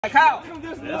Kyle,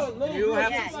 you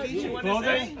have some speech you want to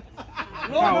say?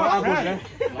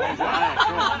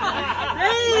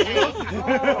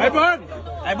 Hey, Bun.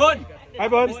 Hey, Bun. Hi,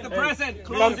 Bun. Mr. President,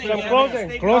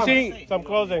 Some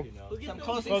closing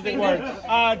words.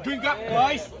 Drink up,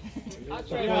 boys.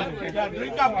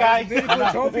 Drink up, guys.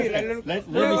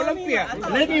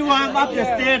 Let me warm up the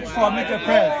stage for Mr.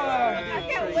 President.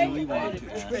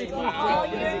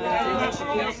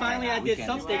 Finally, I did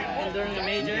something during the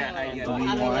major.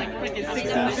 Out of like freaking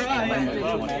 6 tries during the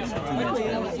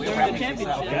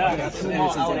championship.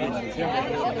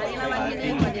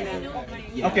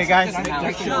 Okay, guys.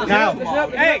 Now,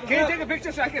 Hey, can you take a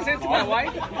picture so I can send it to my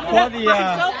wife? for the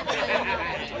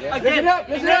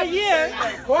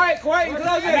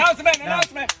Quiet,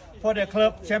 announcement. for the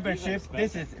club championship,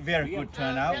 this is very good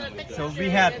turnout. So we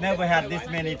had never had this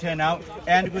many turnout,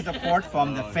 and good support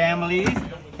from the families.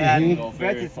 And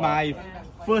that is my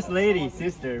first lady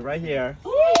sister right here.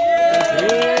 Thank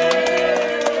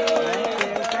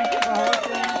you for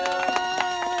hosting.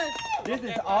 This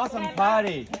is awesome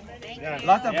party.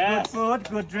 Lots of good food,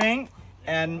 good drink,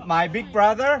 and my big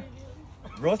brother,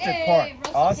 roasted pork.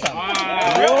 Awesome.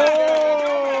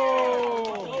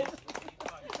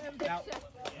 Now,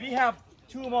 we have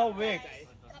 2 more weeks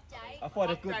for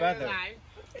the good weather.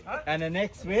 And the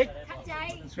next week,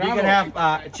 we can have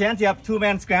a chance to have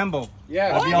 2-man scramble.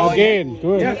 Yeah. Again,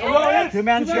 good.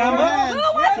 2-man scramble.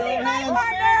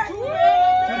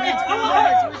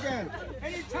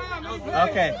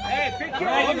 Okay.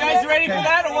 Are you guys ready for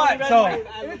that or what? So,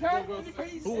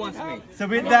 Who wants me? so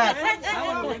with that,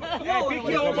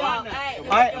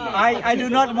 I do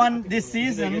not want this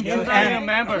season to end,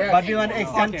 but we want to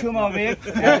extend 2 more weeks.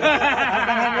 I'm going to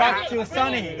hand it off to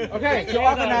Sonny to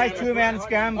organize 2-man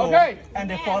scramble and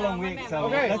the following week. So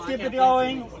let's keep it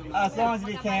going as long as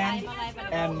we can.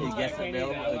 And Guests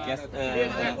available?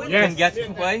 Yes. Guests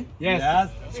to play? yes,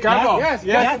 Scrabble. Yes.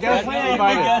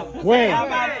 When?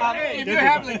 If you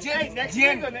have legit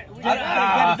gin.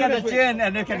 get a gin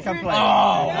and they can come play.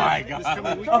 Oh my God.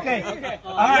 Okay.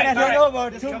 I'm going to hand over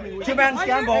to 2-man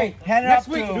scramble. Hand it up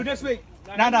to next week.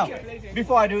 No.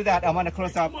 Before I do that, I want to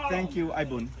close up. Thank you,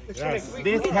 Ibun.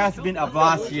 This has been a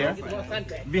vast year.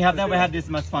 We have never had this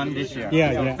much fun this year.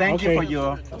 So thank you for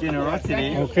your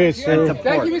generosity and support.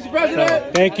 Thank you, Mr.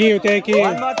 President. Thank you.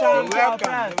 One more time,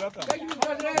 welcome. Thank you, Mr.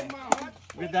 President.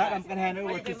 With that, I'm going to hand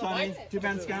over to Sonny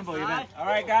 2-man scramble event. All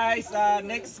right, guys.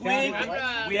 Next week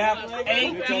we have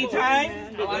 8 tea time.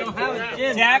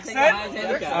 Jackson.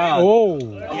 Oh.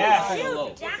 Yes.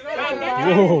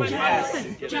 Whoa.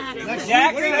 Jackson.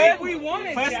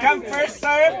 First come, first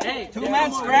serve.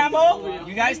 2-man scramble.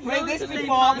 You guys played this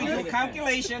before. We do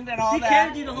calculation and all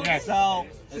that. So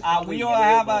you'll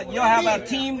have a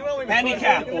team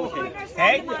handicap.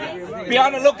 Okay. Be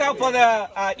on the lookout for the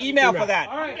email for that.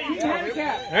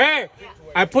 Hey,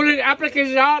 I put an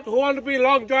application out. Who want to be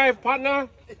long drive partner?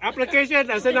 Application.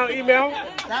 I send out email.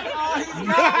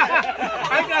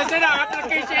 I send out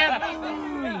application.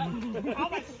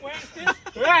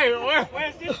 Right,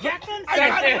 where's this? Jackson? I'm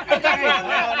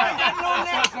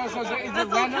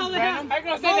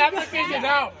gonna send the application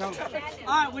out.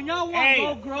 Alright, when y'all want to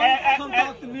go grow, come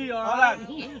talk to me, alright?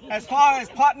 As far as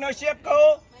partnership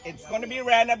go, it's going to be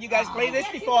random. You guys played this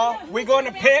before. We're going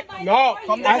to pick. No,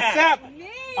 From the hat.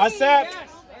 Accept.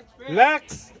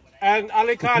 Lex and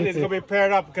Ali Khan is going to be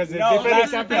paired up because they're defending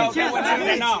champions.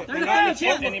 They're not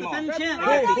anymore.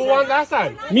 Who won last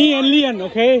time? Me and Lian,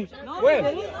 okay? When?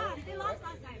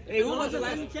 Hey, who was the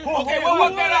last? Okay, we'll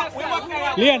work that out.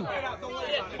 Lian,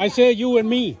 I say you and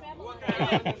me.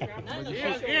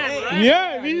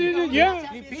 Yeah, we did it,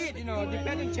 yeah. Repeat,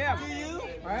 defending champ.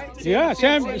 Yeah,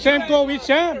 same goal with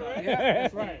Sam.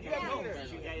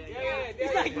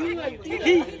 It's like you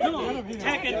Pete, come on,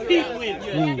 attacking Pete with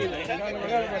you.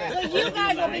 You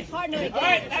guys will be partners. All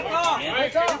right,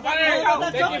 that's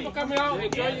all. Thank you for coming out.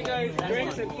 Enjoy you guys'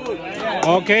 drinks and food.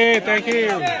 Okay, thank you.